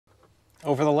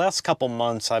Over the last couple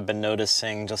months, I've been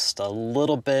noticing just a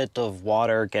little bit of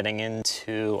water getting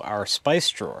into our spice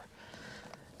drawer.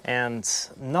 And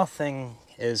nothing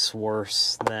is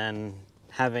worse than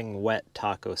having wet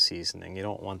taco seasoning. You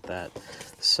don't want that.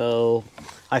 So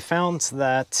I found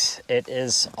that it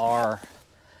is our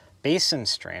basin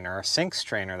strainer, our sink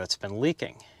strainer, that's been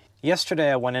leaking.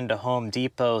 Yesterday I went into Home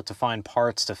Depot to find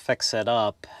parts to fix it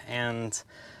up, and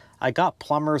I got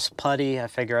plumber's putty. I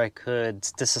figure I could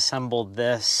disassemble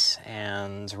this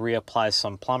and reapply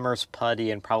some plumber's putty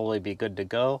and probably be good to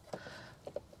go.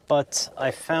 But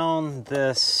I found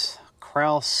this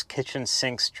Kraus kitchen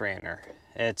sink strainer.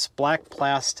 It's black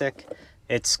plastic.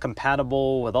 It's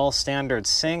compatible with all standard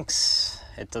sinks.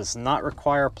 It does not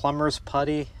require plumber's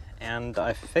putty, and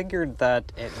I figured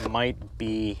that it might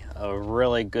be a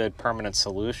really good permanent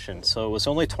solution. So it was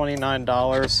only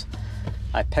 $29.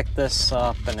 I picked this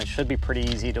up and it should be pretty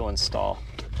easy to install.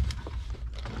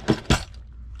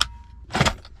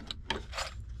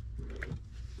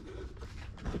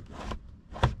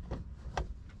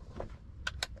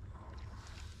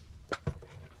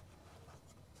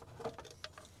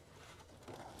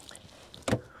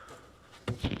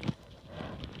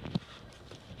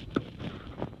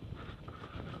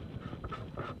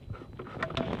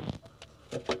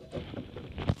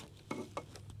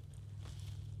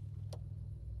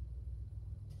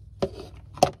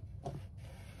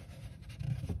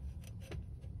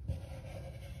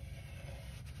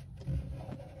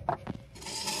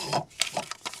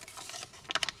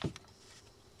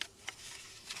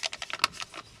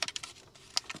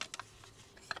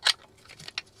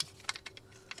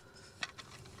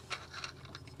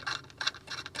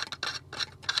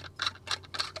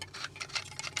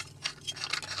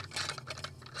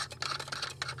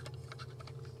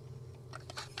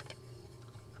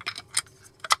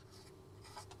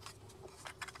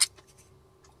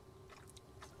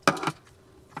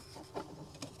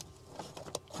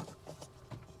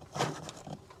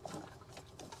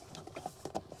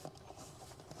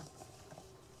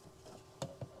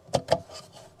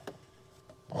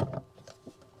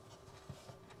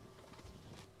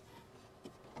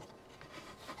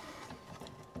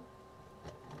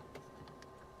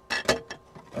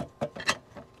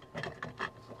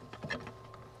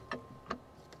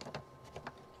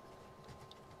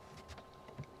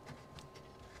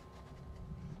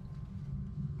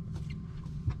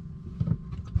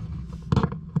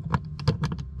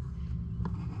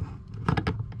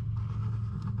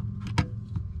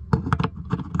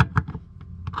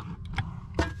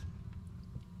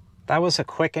 That was a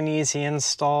quick and easy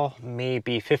install,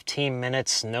 maybe 15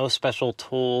 minutes, no special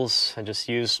tools. I just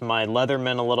used my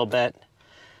Leatherman a little bit.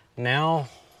 Now,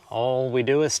 all we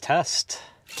do is test.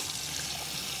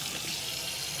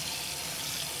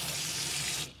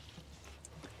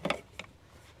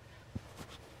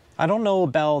 I don't know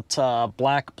about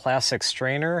black plastic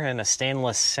strainer and a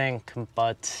stainless sink,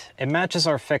 but it matches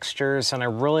our fixtures, and I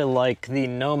really like the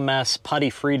no-mess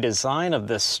putty-free design of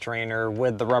this strainer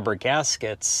with the rubber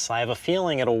gaskets. I have a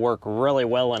feeling it'll work really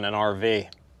well in an RV.